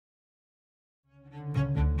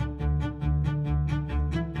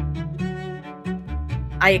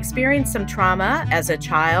I experienced some trauma as a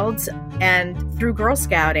child, and through Girl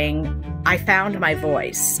Scouting, I found my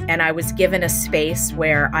voice, and I was given a space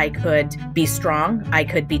where I could be strong, I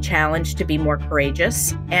could be challenged to be more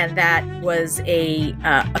courageous, and that was a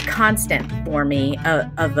constant for me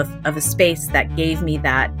of a space that gave me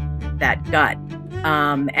that gut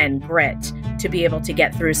and grit to be able to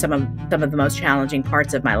get through some of the most challenging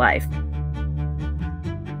parts of my life.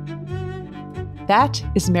 That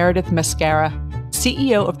is Meredith Mascara,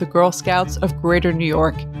 CEO of the Girl Scouts of Greater New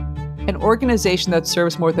York, an organization that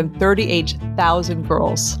serves more than 38,000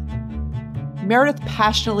 girls. Meredith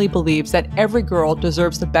passionately believes that every girl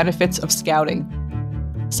deserves the benefits of scouting,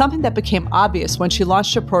 something that became obvious when she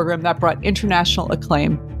launched a program that brought international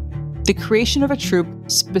acclaim, the creation of a troop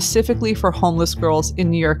specifically for homeless girls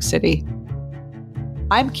in New York City.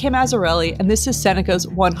 I'm Kim Azzarelli, and this is Seneca's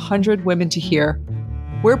 100 Women to Hear.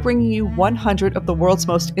 We're bringing you 100 of the world's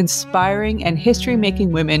most inspiring and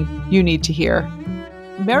history-making women you need to hear.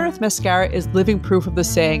 Meredith Mascara is living proof of the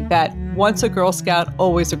saying that once a Girl Scout,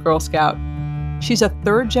 always a Girl Scout. She's a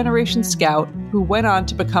third-generation Scout who went on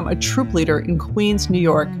to become a troop leader in Queens, New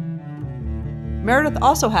York. Meredith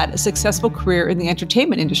also had a successful career in the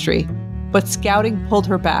entertainment industry, but Scouting pulled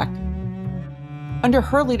her back. Under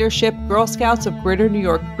her leadership, Girl Scouts of Greater New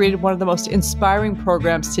York created one of the most inspiring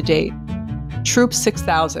programs to date, Troop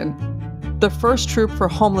 6000, the first troop for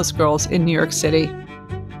homeless girls in New York City.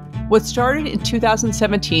 What started in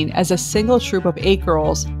 2017 as a single troop of 8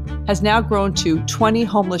 girls has now grown to 20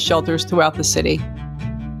 homeless shelters throughout the city.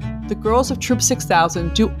 The girls of Troop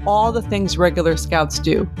 6000 do all the things regular Scouts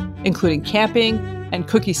do, including camping and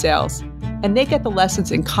cookie sales, and they get the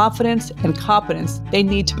lessons in confidence and competence they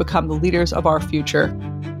need to become the leaders of our future.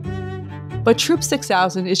 But Troop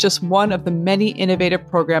 6000 is just one of the many innovative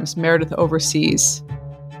programs Meredith oversees.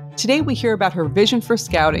 Today we hear about her vision for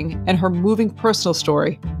Scouting and her moving personal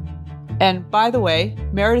story. And by the way,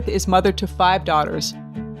 Meredith is mother to 5 daughters.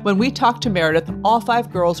 When we talked to Meredith, all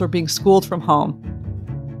 5 girls were being schooled from home.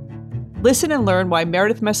 Listen and learn why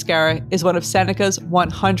Meredith Mascara is one of Seneca's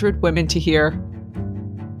 100 Women to Hear.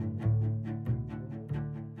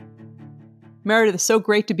 Meredith, it's so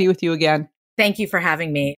great to be with you again. Thank you for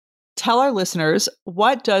having me. Tell our listeners,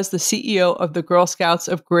 what does the CEO of the Girl Scouts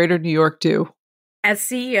of Greater New York do? As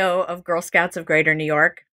CEO of Girl Scouts of Greater New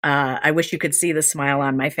York, I wish you could see the smile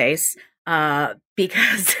on my face,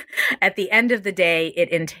 because at the end of the day, it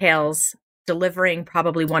entails delivering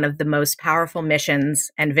probably one of the most powerful missions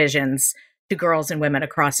and visions to girls and women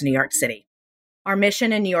across New York City. Our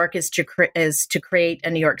mission in New York is to create a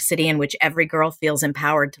New York City in which every girl feels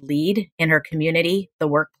empowered to lead in her community, the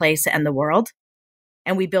workplace, and the world.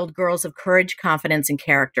 And we build girls of courage, confidence, and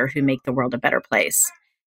character who make the world a better place.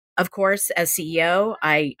 Of course, as CEO,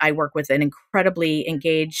 I work with an incredibly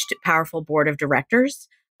engaged, powerful board of directors.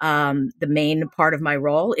 The main part of my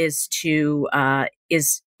role is to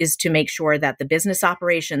make sure that the business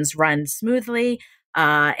operations run smoothly,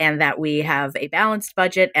 and that we have a balanced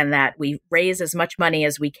budget, and that we raise as much money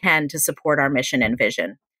as we can to support our mission and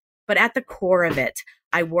vision. But at the core of it,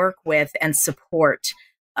 I work with and support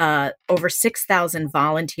over 6,000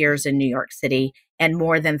 volunteers in New York City and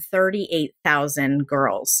more than 38,000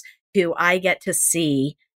 girls who I get to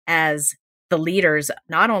see as the leaders,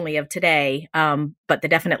 not only of today, but the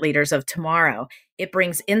definite leaders of tomorrow. It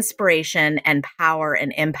brings inspiration and power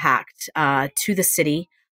and impact to the city.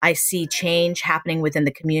 I see change happening within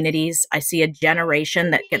the communities. I see a generation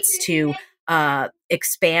that gets to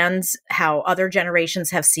expand how other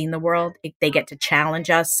generations have seen the world. They get to challenge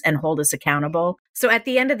us and hold us accountable. So at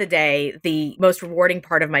the end of the day, the most rewarding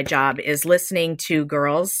part of my job is listening to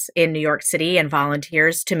girls in New York City and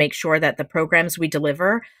volunteers to make sure that the programs we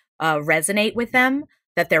deliver resonate with them,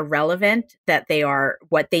 that they're relevant, that they are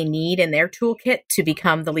what they need in their toolkit to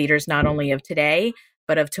become the leaders not only of today,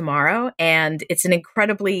 but of tomorrow. And it's an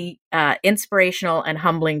incredibly inspirational and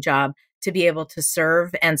humbling job to be able to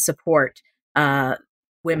serve and support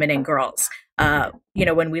women and girls.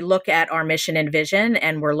 When we look at our mission and vision,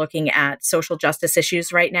 and we're looking at social justice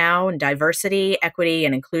issues right now, and diversity, equity,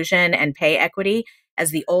 and inclusion, and pay equity,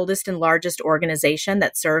 as the oldest and largest organization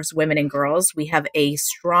that serves women and girls, we have a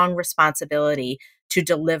strong responsibility to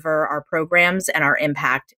deliver our programs and our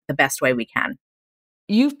impact the best way we can.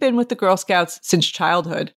 You've been with the Girl Scouts since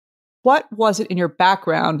childhood. What was it in your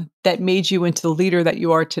background that made you into the leader that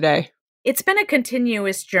you are today? It's been a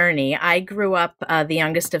continuous journey. I grew up the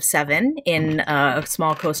youngest of 7 in a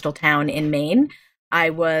small coastal town in Maine. I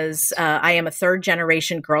am a 3rd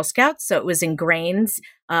generation Girl Scout, so it was ingrained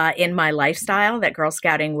in my lifestyle, that Girl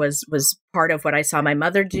Scouting was part of what I saw my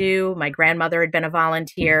mother do. My grandmother had been a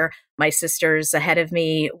volunteer. My sisters ahead of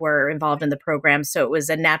me were involved in the program. So it was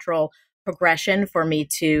a natural progression for me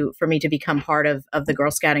to become part of the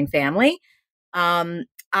Girl Scouting family.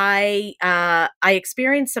 I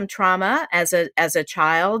experienced some trauma as a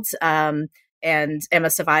child, and am a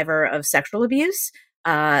survivor of sexual abuse,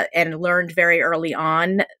 and learned very early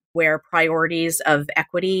on where priorities of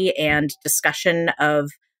equity and discussion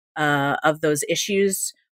of those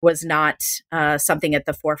issues was not something at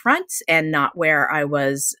the forefront, and not where I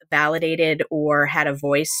was validated or had a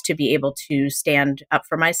voice to be able to stand up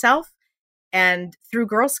for myself. And through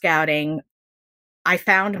Girl Scouting, I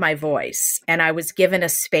found my voice, and I was given a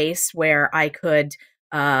space where I could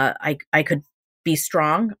I could be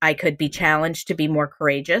strong. I could be challenged to be more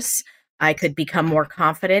courageous. I could become more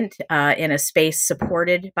confident in a space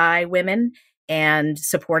supported by women and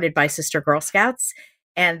supported by sister Girl Scouts.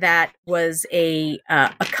 And that was a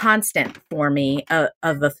constant for me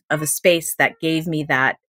of a space that gave me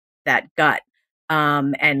that gut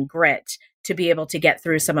and grit to be able to get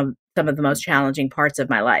through some of the most challenging parts of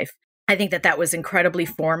my life. I think that was incredibly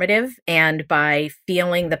formative. And by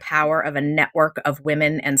feeling the power of a network of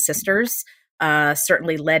women and sisters,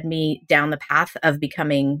 certainly led me down the path of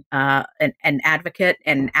becoming an advocate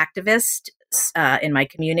and activist in my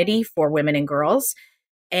community for women and girls.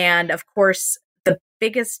 And of course, the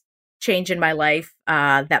biggest change in my life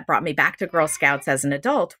that brought me back to Girl Scouts as an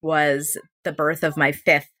adult was the birth of my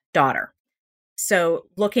fifth daughter. So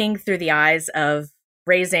looking through the eyes of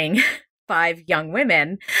raising 5 young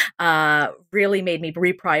women really made me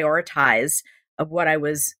reprioritize of what I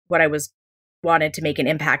was wanted to make an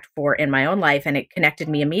impact for in my own life. And it connected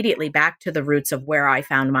me immediately back to the roots of where I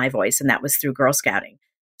found my voice. And that was through Girl Scouting.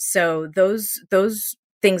 So those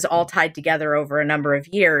things all tied together over a number of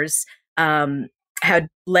years had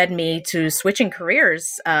led me to switching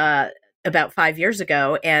careers about 5 years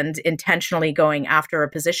ago, and intentionally going after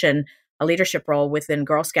a leadership role within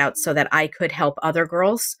Girl Scouts, so that I could help other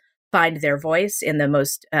girls find their voice in the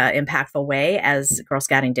most impactful way, as Girl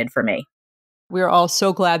Scouting did for me. We're all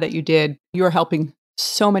so glad that you did. You're helping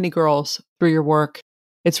so many girls through your work.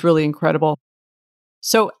 It's really incredible.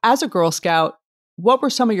 So as a Girl Scout, what were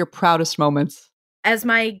some of your proudest moments? As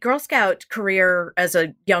my Girl Scout career as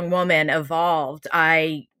a young woman evolved,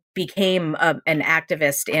 I became an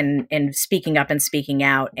activist in speaking up and speaking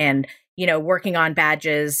out, and working on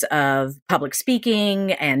badges of public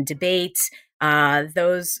speaking and debates.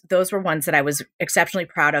 Those were ones that I was exceptionally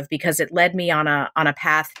proud of, because it led me on a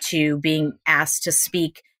path to being asked to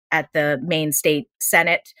speak at the Maine State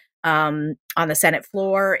Senate, on the Senate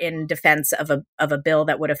floor, in defense of a bill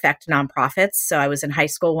that would affect nonprofits. So I was in high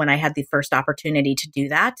school when I had the first opportunity to do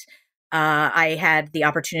that. I had the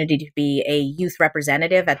opportunity to be a youth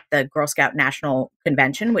representative at the Girl Scout National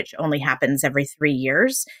Convention, which only happens every 3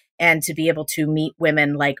 years, and to be able to meet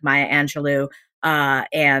women like Maya Angelou,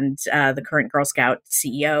 and the current Girl Scout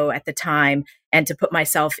CEO at the time, and to put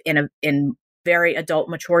myself in very adult,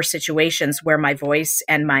 mature situations where my voice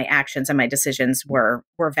and my actions and my decisions were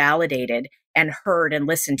validated and heard and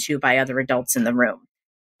listened to by other adults in the room.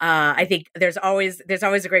 I think there's always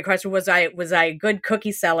a great question. Was I a good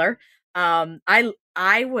cookie seller?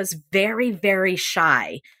 I was very, very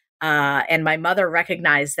shy. And my mother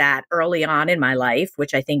recognized that early on in my life,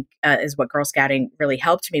 which I think is what Girl Scouting really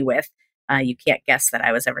helped me with. You can't guess that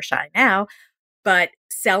I was ever shy now, but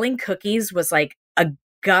selling cookies was like a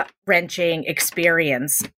gut-wrenching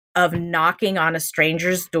experience of knocking on a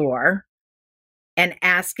stranger's door and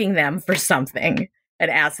asking them for something,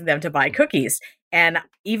 and asking them to buy cookies. And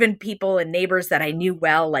even people and neighbors that I knew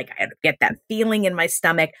well, like, I'd get that feeling in my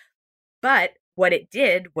stomach. But what it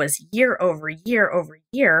did was, year over year over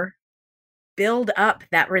year, build up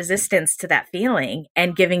that resistance to that feeling,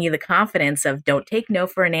 and giving you the confidence of, don't take no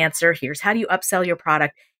for an answer. Here's how do you upsell your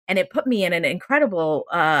product. And it put me in an incredible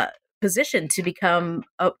position to become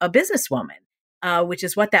a businesswoman, which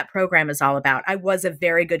is what that program is all about. I was a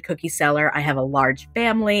very good cookie seller. I have a large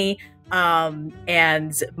family,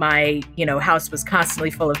 and my house was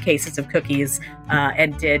constantly full of cases of cookies,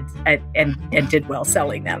 and did well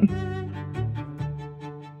selling them.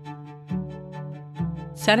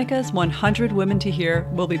 Seneca's 100 Women to Hear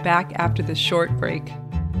will be back after this short break.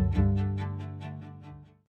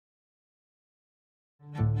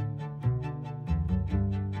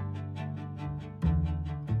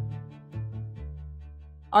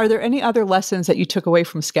 Are there any other lessons that you took away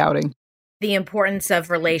from scouting? The importance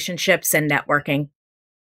of relationships and networking,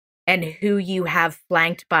 and who you have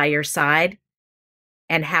flanked by your side,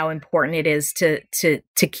 and how important it is to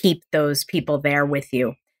keep those people there with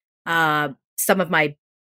you. Some of my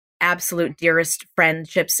absolute dearest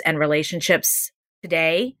friendships and relationships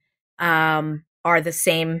today are the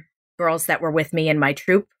same girls that were with me in my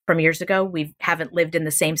troop from years ago. We haven't lived in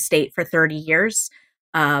the same state for 30 years,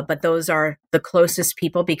 but those are the closest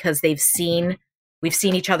people because we've seen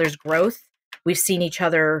each other's growth. We've seen each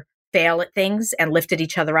other fail at things and lifted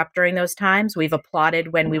each other up during those times. We've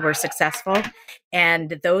applauded when we were successful.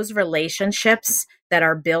 And those relationships that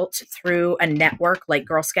are built through a network like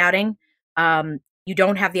Girl Scouting, you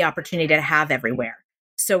don't have the opportunity to have everywhere.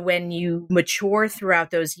 So when you mature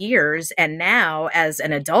throughout those years, and now as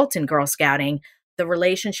an adult in Girl Scouting, the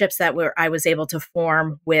relationships that I was able to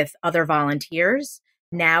form with other volunteers,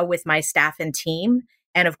 now with my staff and team,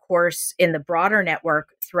 and of course, in the broader network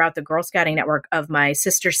throughout the Girl Scouting network of my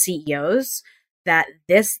sister CEOs, that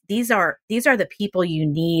these are the people you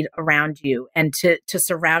need around you, and to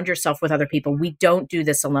surround yourself with other people. We don't do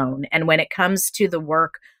this alone. And when it comes to the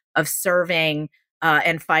work of serving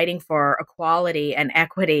and fighting for equality and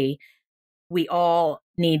equity, we all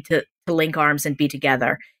need to link arms and be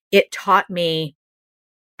together. It taught me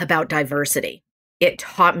about diversity. It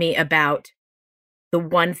taught me about the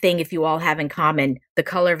one thing, if you all have in common, the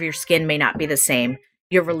color of your skin may not be the same.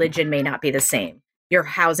 Your religion may not be the same. Your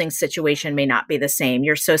housing situation may not be the same.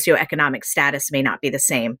 Your socioeconomic status may not be the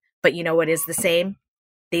same. But you know what is the same?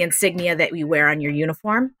 The insignia that you wear on your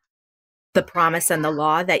uniform, the promise and the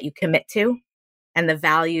law that you commit to, and the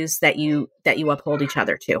values that you uphold each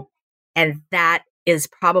other to. And that is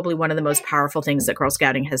probably one of the most powerful things that Girl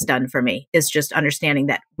Scouting has done for me, is just understanding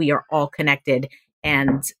that we are all connected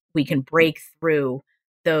and we can break through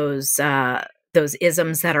those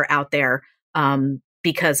isms that are out there,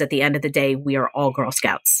 because at the end of the day, we are all Girl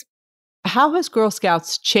Scouts. How has Girl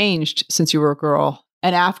Scouts changed since you were a girl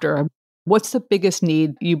and after? What's the biggest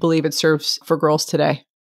need you believe it serves for girls today?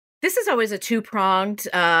 This is always a two-pronged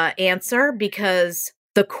answer, because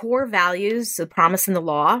the core values, the promise and the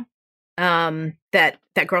law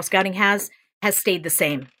that Girl Scouting has stayed the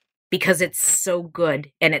same, because it's so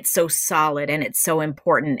good and it's so solid and it's so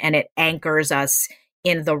important, and it anchors us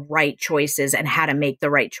in the right choices and how to make the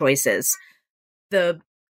right choices. The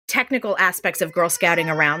technical aspects of Girl Scouting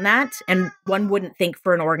around that, and one wouldn't think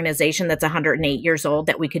for an organization that's 108 years old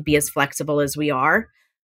that we could be as flexible as we are.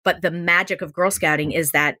 But the magic of Girl Scouting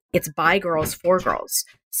is that it's by girls for girls.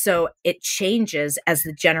 So it changes as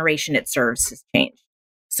the generation it serves has changed.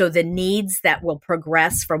 So the needs that will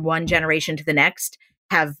progress from one generation to the next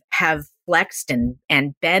have flexed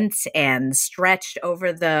and bent and stretched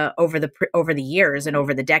over the years and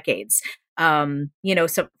over the decades. So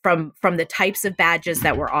from the types of badges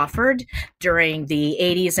that were offered during the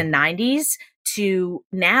 80s and 90s to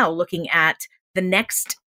now looking at the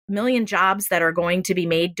next million jobs that are going to be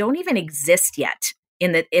made don't even exist yet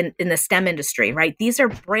in the STEM industry, right? These are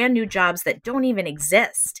brand new jobs that don't even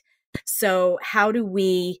exist. So how do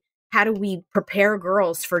we prepare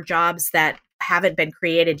girls for jobs that haven't been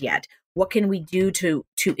created yet? What can we do to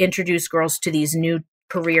introduce girls to these new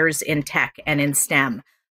careers in tech and in STEM?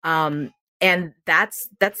 And that's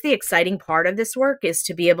the exciting part of this work, is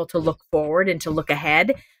to be able to look forward and to look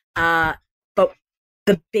ahead. But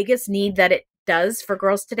the biggest need that it does for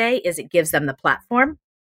girls today is it gives them the platform.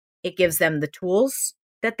 It gives them the tools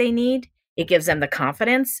that they need. It gives them the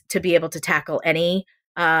confidence to be able to tackle any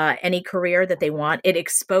career that they want. It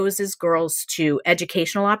exposes girls to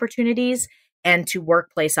educational opportunities and to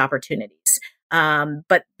workplace opportunities.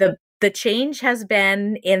 But the change has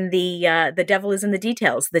been in the devil is in the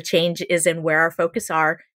details. The change is in where our focus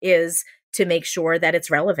is to make sure that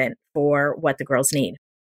it's relevant for what the girls need.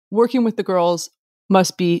 Working with the girls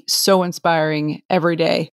must be so inspiring every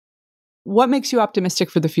day. What makes you optimistic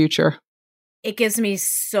for the future? It gives me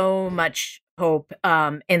so much hope,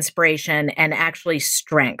 inspiration, and actually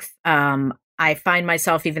strength. I find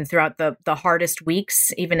myself, even throughout the hardest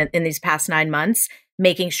weeks, even in these past 9 months,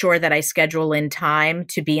 making sure that I schedule in time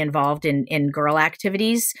to be involved in girl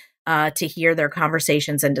activities, to hear their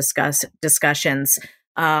conversations and discussions.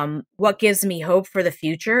 What gives me hope for the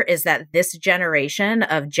future is that this generation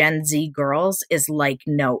of Gen Z girls is like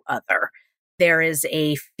no other. There is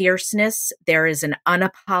a fierceness. There is an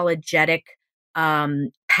unapologetic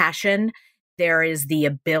passion. There is the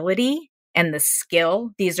ability and the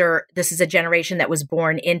skill. This is a generation that was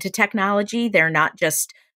born into technology. They're just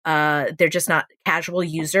not casual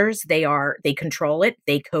users. They control it.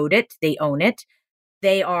 They code it. They own it.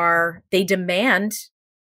 They demand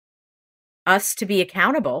us to be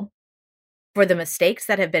accountable for the mistakes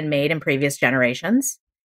that have been made in previous generations.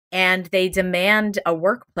 And they demand a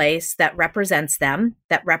workplace that represents them,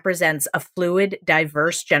 that represents a fluid,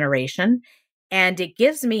 diverse generation. And it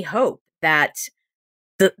gives me hope that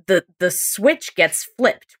the switch gets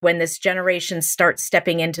flipped when this generation starts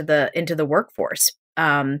stepping into the workforce,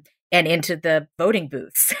 and into the voting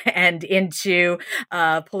booths and into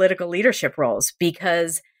political leadership roles,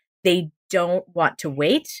 because they don't want to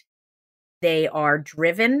wait. They are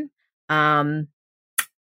driven, and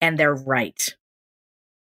they're right.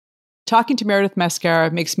 Talking to Meredith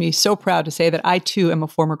Mascara makes me so proud to say that I too am a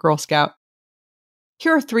former Girl Scout.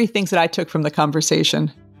 Here are 3 things that I took from the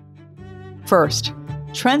conversation. First,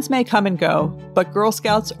 trends may come and go, but Girl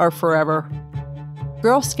Scouts are forever.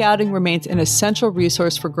 Girl Scouting remains an essential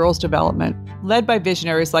resource for girls' development. Led by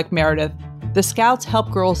visionaries like Meredith, the Scouts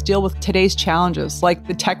help girls deal with today's challenges like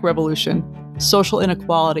the tech revolution, social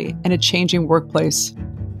inequality, and a changing workplace.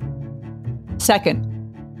 Second,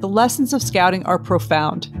 the lessons of Scouting are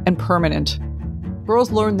profound and permanent.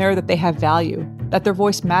 Girls learn there that they have value, that their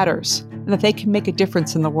voice matters, and that they can make a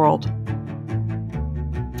difference in the world.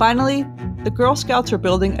 Finally, the Girl Scouts are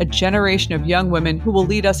building a generation of young women who will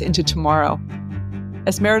lead us into tomorrow.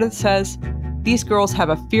 As Meredith says, these girls have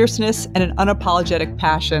a fierceness and an unapologetic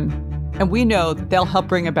passion, and we know that they'll help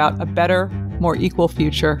bring about a better, more equal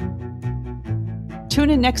future. Tune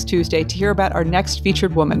in next Tuesday to hear about our next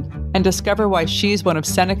featured woman and discover why she's one of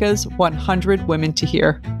Seneca's 100 Women to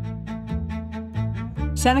Hear.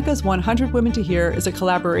 Seneca's 100 Women to Hear is a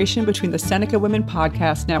collaboration between the Seneca Women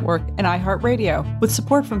Podcast Network and iHeartRadio, with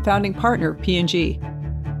support from founding partner P&G.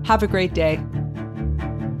 Have a great day.